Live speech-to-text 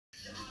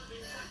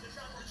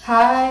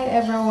Hi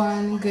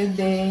everyone, good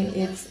day.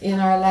 It's in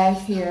our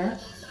life here,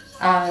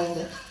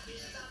 and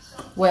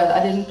well,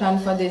 I didn't plan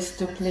for this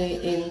to play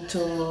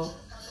into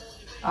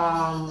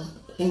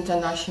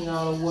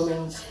International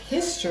Women's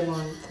History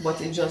Month,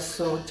 but it just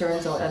so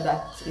turns out that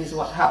that is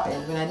what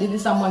happened. When I did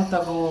this a month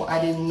ago, I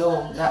didn't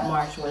know that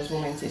March was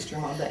Women's History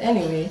Month. But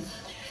anyway,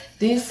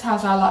 this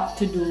has a lot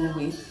to do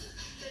with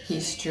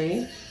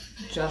history,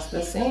 just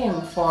the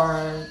same.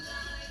 For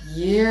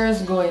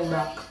years going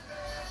back,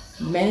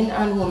 men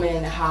and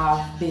women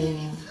have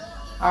been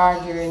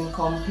arguing,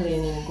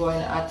 complaining,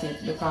 going at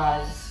it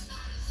because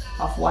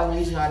of one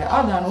reason or the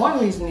other. And one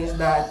reason is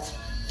that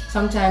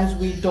sometimes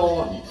we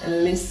don't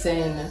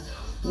listen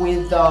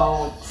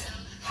without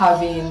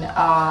having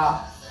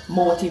a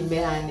motive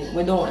behind it.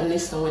 We don't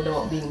listen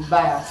without being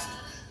biased.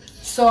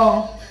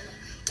 So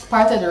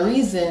part of the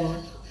reason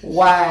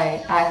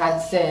why I had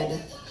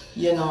said,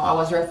 I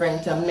was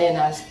referring to men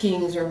as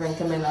kings, referring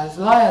to men as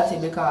loyalty,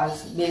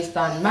 because based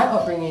on my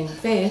upbringing in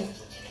faith,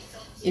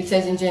 it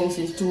says in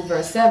Genesis 2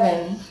 verse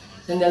 7,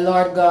 then the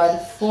Lord God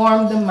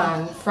formed the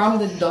man from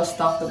the dust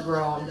of the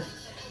ground.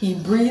 He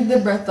breathed the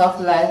breath of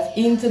life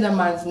into the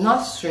man's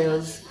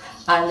nostrils,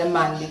 and the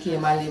man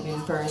became a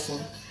living person.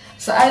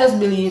 So I just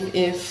believe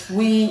if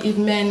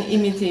men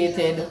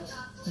imitated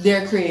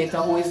their creator,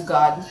 who is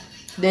God,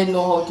 they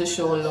know how to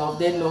show love,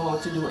 they know how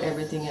to do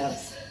everything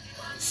else.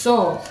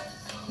 So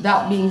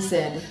that being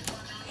said,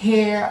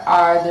 here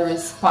are the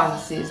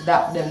responses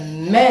that the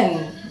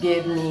men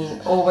gave me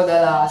over the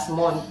last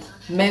month.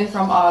 Men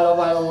from all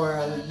over the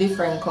world,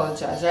 different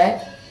cultures,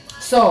 right?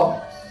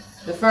 So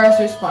the first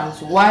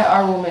response, why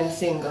are women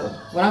single?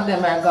 One of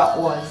them I got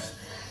was,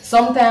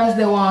 sometimes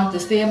they want to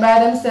stay by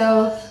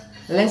themselves,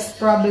 less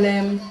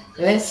problem,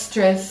 less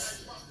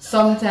stress.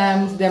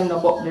 Sometimes them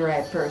not book the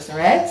right person,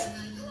 right?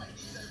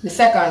 The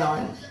second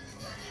one,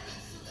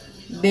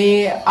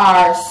 they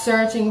are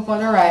searching for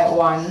the right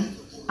one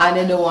and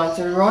they don't want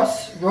to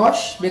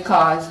rush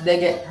because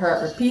they get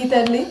hurt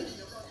repeatedly.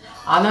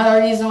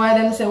 Another reason why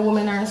them say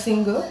women are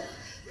single,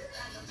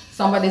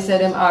 somebody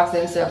said them ask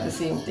themselves the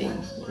same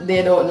thing.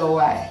 They don't know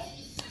why.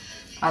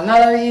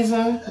 Another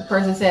reason, the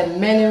person said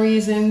many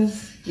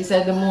reasons. He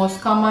said the most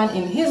common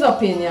in his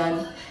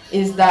opinion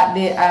is that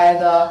they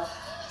either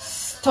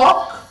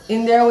stuck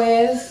in their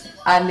ways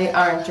and they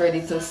aren't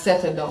ready to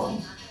settle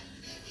down.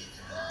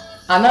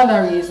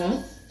 Another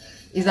reason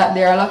is that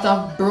there are a lot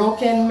of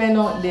broken men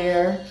out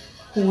there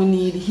who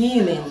need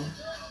healing.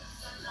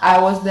 I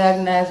was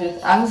diagnosed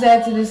with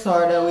anxiety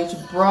disorder, which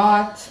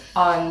brought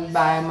on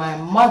by my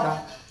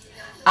mother.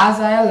 As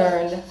I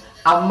learned,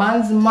 a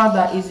man's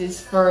mother is his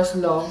first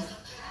love,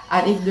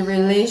 and if the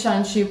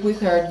relationship with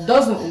her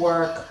doesn't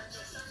work,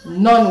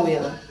 none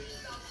will.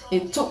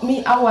 It took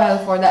me a while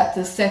for that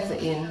to settle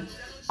in.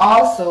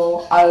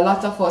 Also, a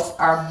lot of us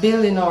are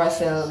building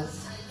ourselves.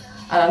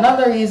 And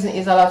another reason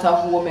is a lot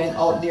of women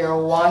out there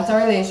want a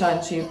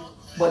relationship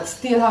but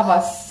still have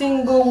a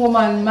single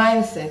woman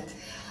mindset,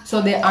 so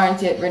they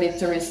aren't yet ready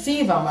to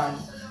receive a man.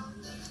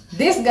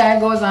 This guy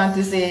goes on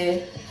to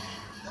say,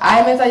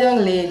 I met a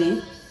young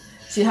lady.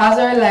 She has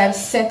her life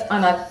set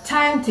on a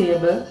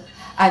timetable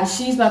and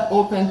she's not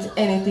open to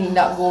anything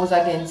that goes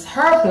against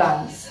her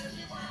plans.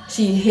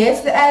 She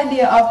hates the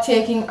idea of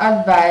taking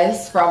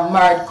advice from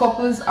married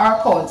couples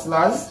or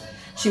counselors.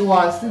 She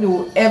wants to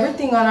do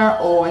everything on her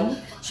own.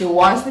 She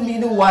wants to be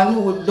the one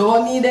who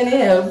don't need any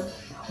help.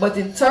 But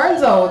it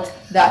turns out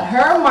that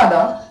her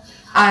mother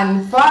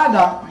and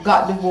father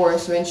got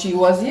divorced when she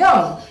was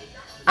young.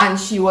 And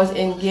she was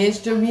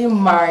engaged to be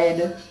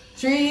married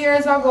 3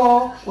 years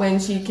ago when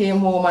she came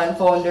home and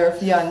found her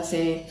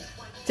fiance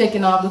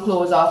taking off the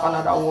clothes off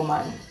another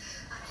woman.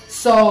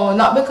 So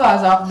not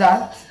because of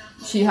that,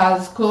 she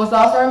has closed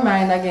off her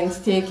mind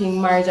against taking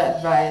marriage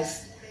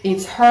advice.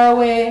 It's her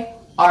way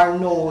or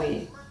no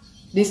way.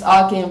 This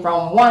all came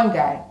from one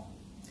guy.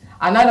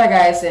 Another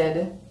guy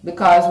said,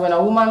 because when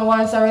a woman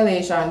wants a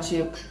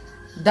relationship,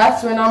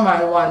 that's when a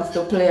man wants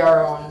to play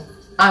around,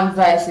 and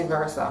vice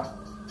versa,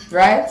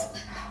 right?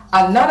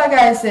 Another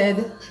guy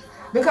said,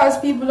 because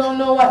people don't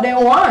know what they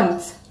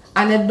want,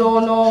 and they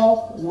don't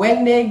know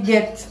when they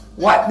get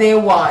what they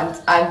want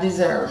and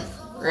deserve,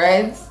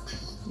 right?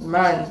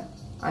 Man.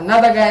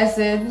 Another guy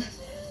said,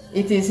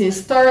 it is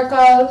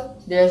historical,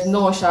 there's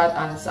no short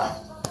answer.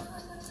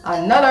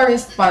 Another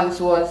response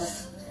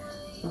was,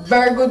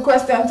 very good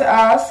question to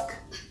ask.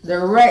 The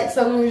right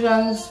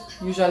solutions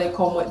usually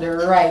come with the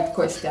right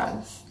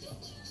questions.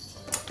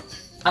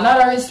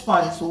 Another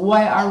response,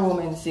 why are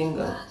women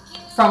single?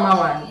 From a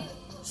man,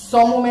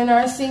 some women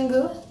are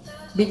single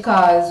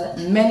because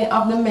many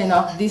of the men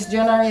of this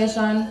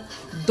generation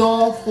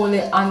don't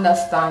fully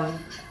understand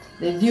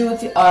the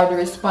duty or the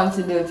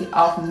responsibility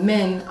of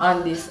men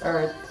on this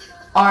earth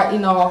or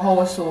in our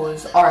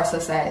households or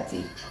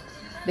society.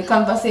 The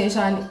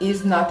conversation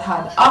is not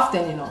had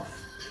often enough.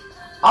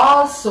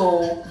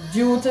 Also,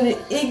 due to the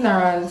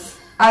ignorance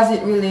as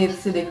it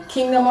relates to the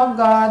kingdom of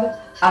God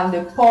and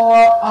the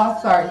power,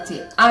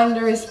 authority, and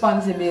the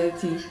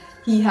responsibility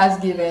He has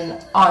given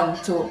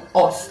unto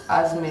us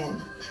as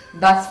men.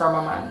 That's from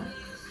a man.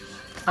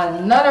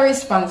 Another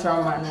response from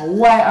a man,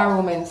 why are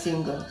women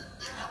single?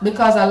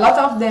 Because a lot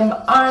of them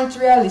aren't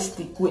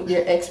realistic with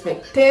their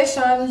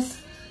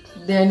expectations,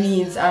 their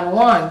needs and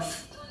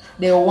wants.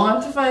 They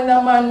want to find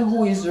a man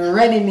who is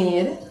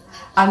ready-made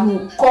and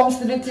who comes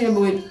to the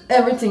table with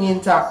everything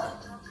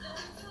intact,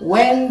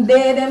 when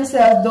they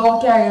themselves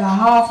don't carry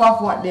half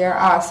of what they are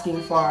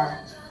asking for.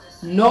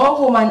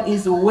 No woman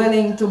is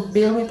willing to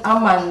build with a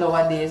man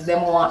nowadays. They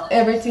want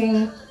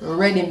everything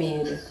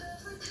ready-made.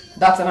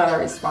 That's another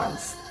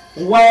response.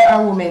 Why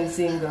are women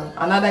single?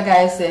 Another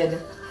guy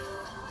said,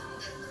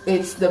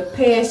 it's the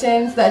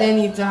patience that they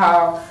need to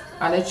have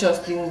and the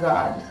trust in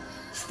God.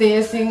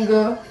 Stay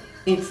single,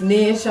 it's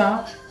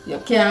nature, you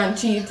can't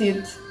cheat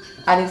it,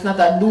 and it's not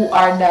a do or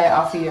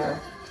die affair.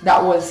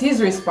 That was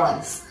his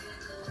response.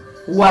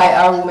 Why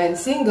are women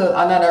single?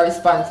 Another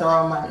response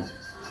from a man.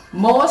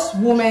 Most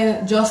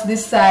women just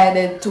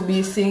decided to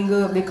be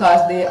single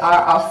because they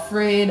are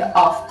afraid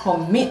of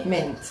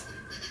commitment.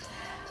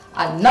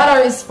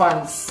 Another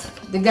response.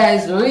 The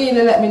guys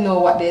really let me know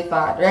what they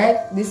thought,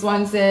 right? This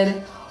one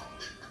said,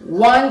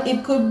 one,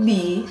 it could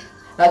be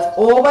that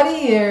over the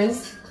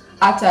years,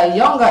 at a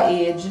younger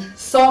age,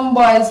 some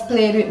boys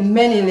played with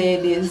many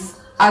ladies.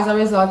 As a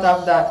result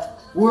of that,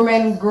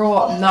 women grow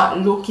up not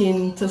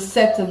looking to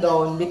settle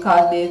down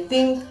because they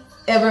think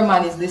every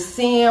man is the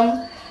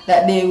same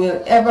that they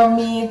will ever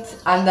meet,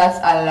 and that's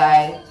a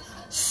lie.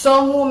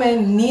 Some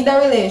women need a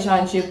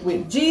relationship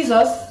with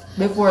Jesus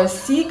before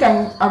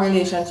seeking a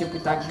relationship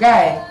with a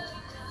guy.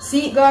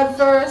 Seek God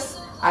first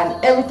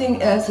and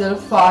everything else will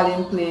fall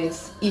in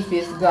place if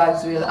it's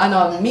God's will. And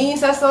on me,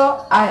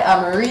 so I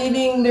am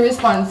reading the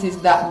responses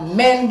that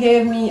men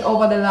gave me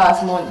over the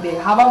last month. They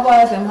have a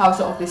voice and have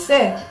something to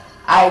say.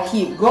 I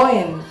keep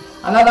going.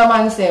 Another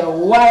man said,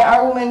 why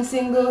are women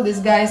single? This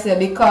guy said,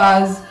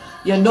 because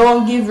you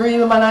don't give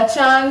real man a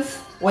chance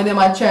when they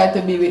might try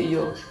to be with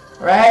you.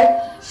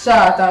 Right?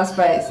 Short and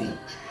spicy.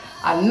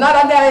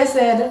 Another guy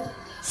said,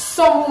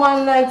 some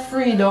women like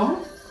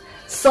freedom.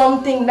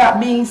 Some think that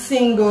being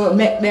single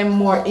make them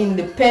more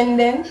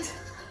independent.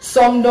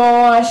 Some don't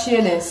want to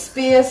share their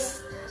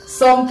space.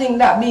 Some think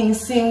that being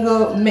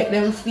single make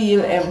them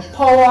feel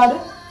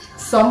empowered.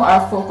 Some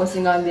are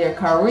focusing on their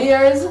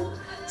careers.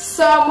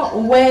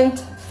 Some went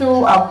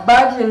through a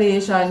bad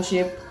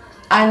relationship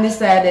and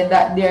decided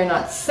that they're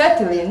not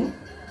settling,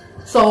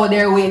 so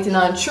they're waiting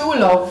on true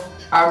love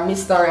or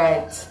Mr.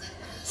 Right.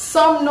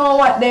 Some know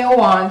what they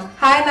want.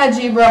 Hi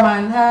Najib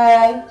Rahman,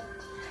 hi.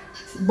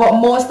 But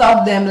most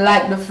of them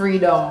like the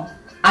freedom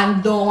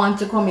and don't want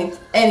to commit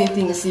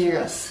anything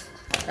serious.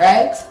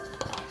 Right?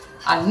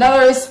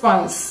 Another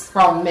response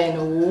from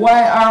men,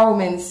 why are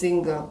women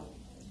single?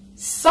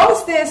 Some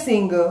stay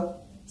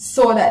single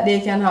so that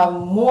they can have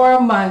more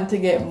man to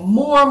get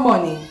more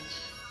money,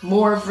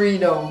 more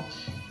freedom.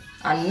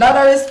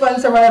 Another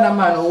response from another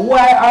man,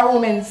 why are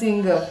women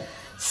single?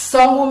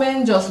 Some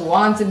women just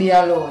want to be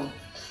alone.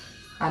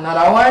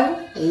 Another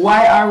one,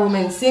 why are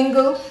women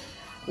single?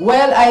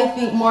 Well, I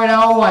think more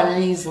than one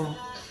reason.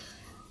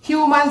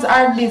 Humans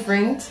are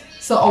different,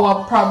 so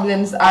our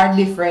problems are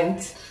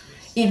different.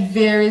 It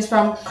varies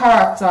from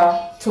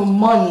character to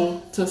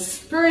money to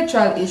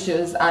spiritual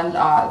issues and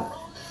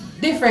all.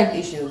 Different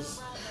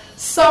issues.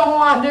 Some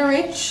want the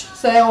rich,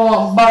 so they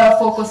won't bother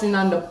focusing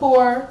on the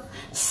poor.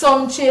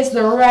 Some chase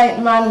the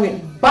right man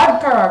with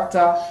bad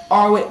character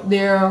or with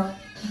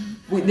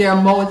their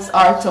mouths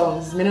or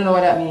tongues. I don't know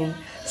what that means.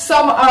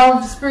 Some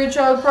have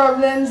spiritual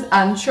problems,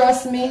 and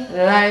trust me,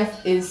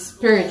 life is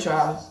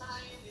spiritual.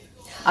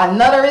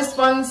 Another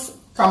response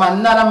from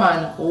another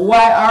man,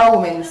 why are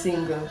women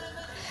single?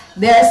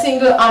 They are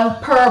single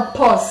on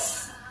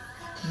purpose.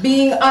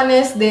 Being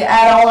honest, they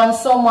either want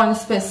someone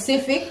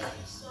specific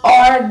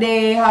or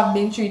they have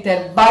been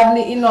treated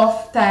badly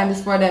enough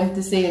times for them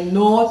to say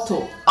no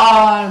to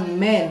all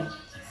men.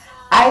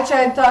 I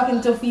tried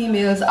talking to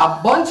females a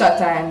bunch of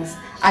times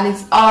and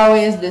it's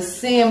always the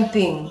same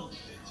thing.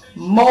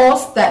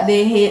 Most that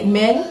they hate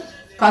men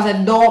because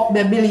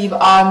they believe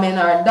all men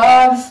are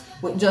dogs,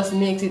 which just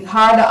makes it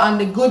harder on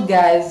the good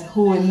guys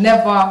who will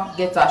never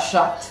get a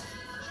shot.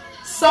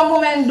 Some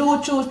women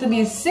do choose to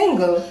be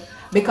single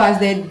because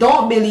they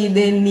don't believe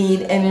they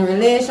need any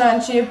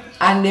relationship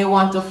and they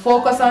want to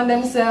focus on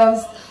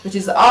themselves, which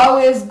is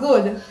always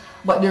good.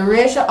 But the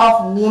ratio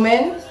of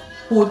women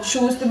who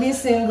choose to be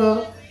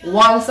single,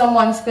 want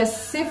someone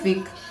specific,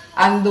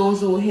 and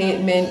those who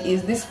hate men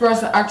is this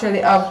person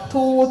actually have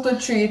 2 to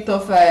 3 to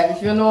 5.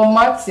 If you know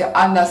maths, you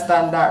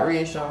understand that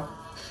ratio.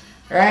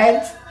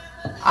 Right?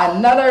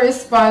 Another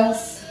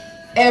response,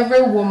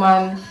 every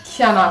woman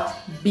cannot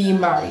be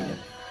married.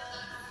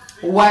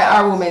 Why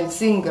are women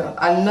single?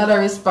 Another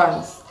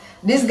response,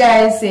 this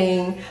guy is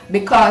saying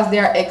because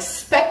they're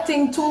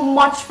expecting too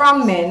much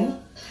from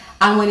men,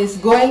 and when it's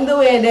going the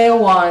way they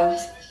want,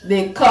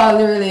 they call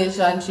the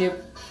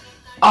relationship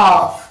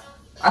off.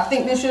 I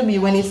think this should be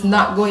when it's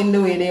not going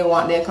the way they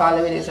want, they call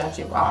the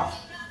relationship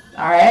off.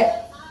 Alright?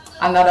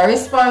 Another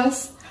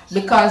response,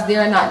 because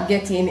they're not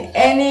getting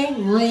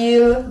any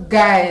real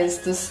guys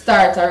to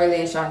start a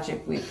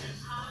relationship with.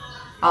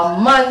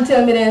 A man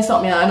tell me then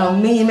something and know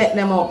me make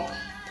them up.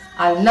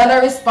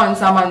 Another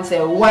response, a man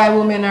say, why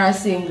women are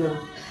single?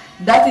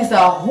 That is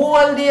a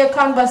whole day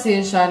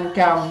conversation,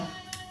 Cam.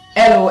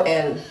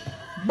 LOL.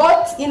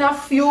 But in a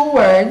few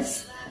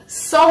words,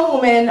 some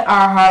women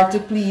are hard to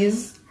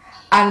please,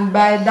 and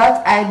by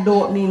that I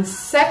don't mean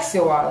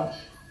sexual.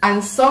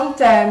 And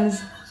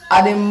sometimes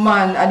the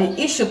man are the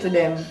issue to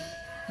them.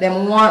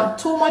 Them want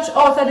too much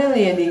out of the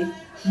lady,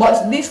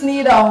 but this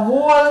need a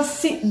whole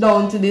sit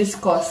down to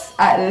discuss.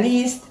 At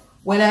least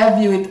when I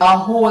view it, a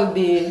whole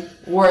day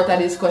worth of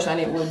discussion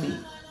it would be.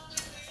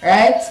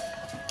 Right?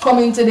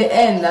 Coming to the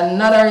end,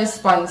 another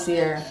response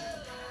here.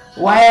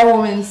 Why are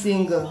women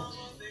single?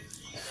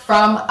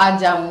 From a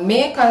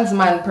Jamaican's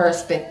man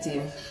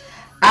perspective,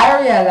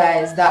 I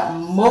realize that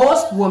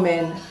most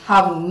women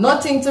have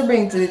nothing to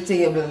bring to the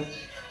table.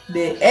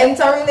 They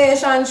enter a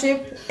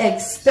relationship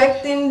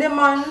expecting the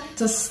man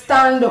to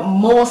stand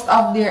most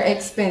of their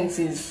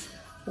expenses.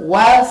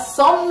 While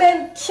some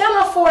men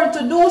can afford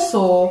to do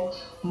so,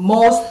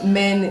 most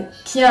men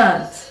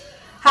can't.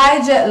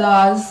 Hi Jet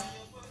Laws,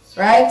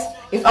 right?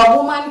 If a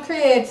woman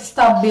creates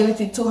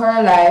stability to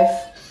her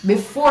life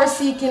before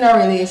seeking a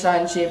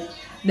relationship,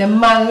 the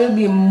man will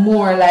be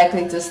more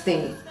likely to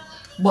stay.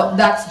 But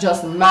that's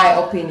just my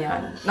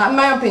opinion. Not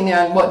my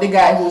opinion, but the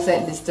guy who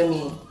sent this to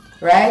me.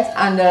 Right?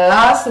 And the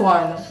last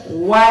one,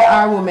 why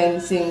are women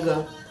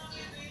single?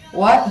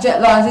 What Jet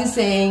Laws is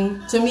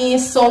saying, to me,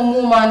 some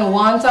women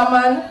want a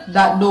man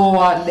that don't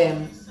want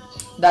them.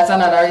 That's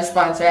another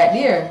response right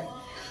there.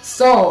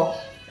 So,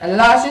 the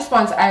last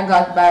response I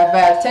got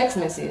via text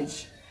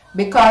message.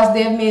 Because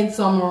they've made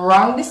some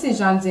wrong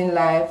decisions in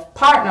life,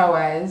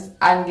 partner-wise,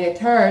 and get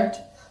hurt,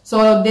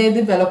 so they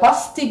develop a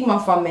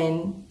stigma for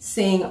men,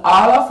 saying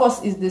all of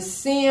us is the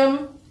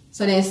same,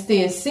 so they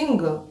stay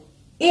single.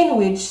 In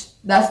which,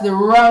 that's the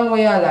wrong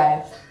way of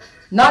life.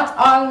 Not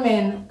all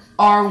men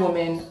or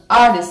women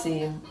are the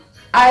same.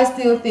 I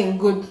still think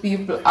good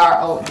people are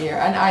out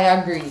there, and I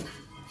agree.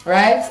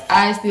 Right?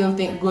 I still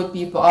think good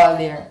people are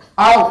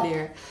out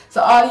there.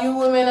 So all you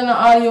women and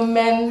all you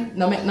men,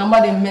 no make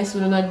nobody mess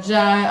with no joy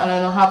and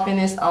no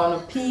happiness or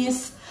no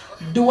peace.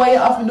 Do what you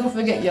have to do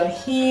to get your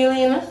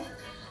healing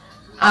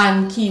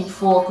and keep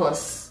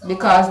focus,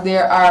 because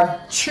there are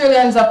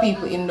trillions of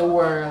people in the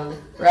world,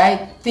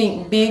 right?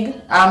 Think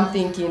big. I'm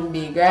thinking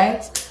big,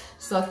 right?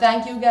 So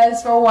thank you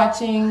guys for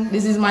watching.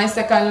 This is my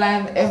second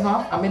live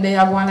ever. I mean, they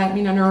are going like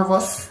me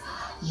nervous,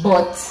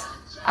 but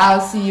I'll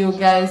see you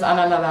guys on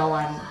another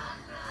one.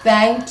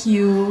 Thank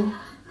you.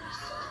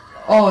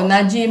 Oh,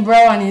 Najee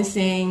Brown is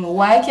saying,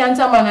 why can't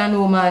a man and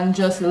woman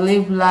just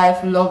live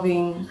life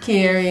loving,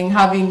 caring,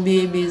 having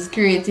babies,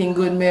 creating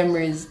good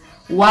memories?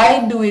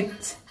 Why do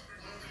it?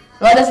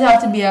 Why does it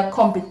have to be a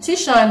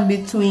competition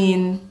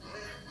between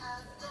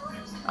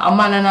a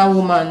man and a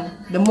woman?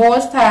 The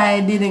Most High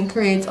didn't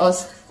create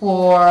us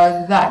for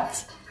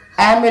that.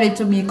 I'm ready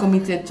to be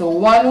committed to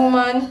one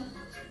woman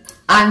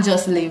and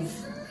just live.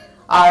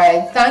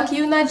 Alright, thank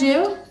you,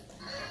 Najib.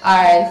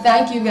 Alright,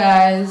 thank you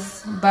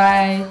guys.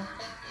 Bye.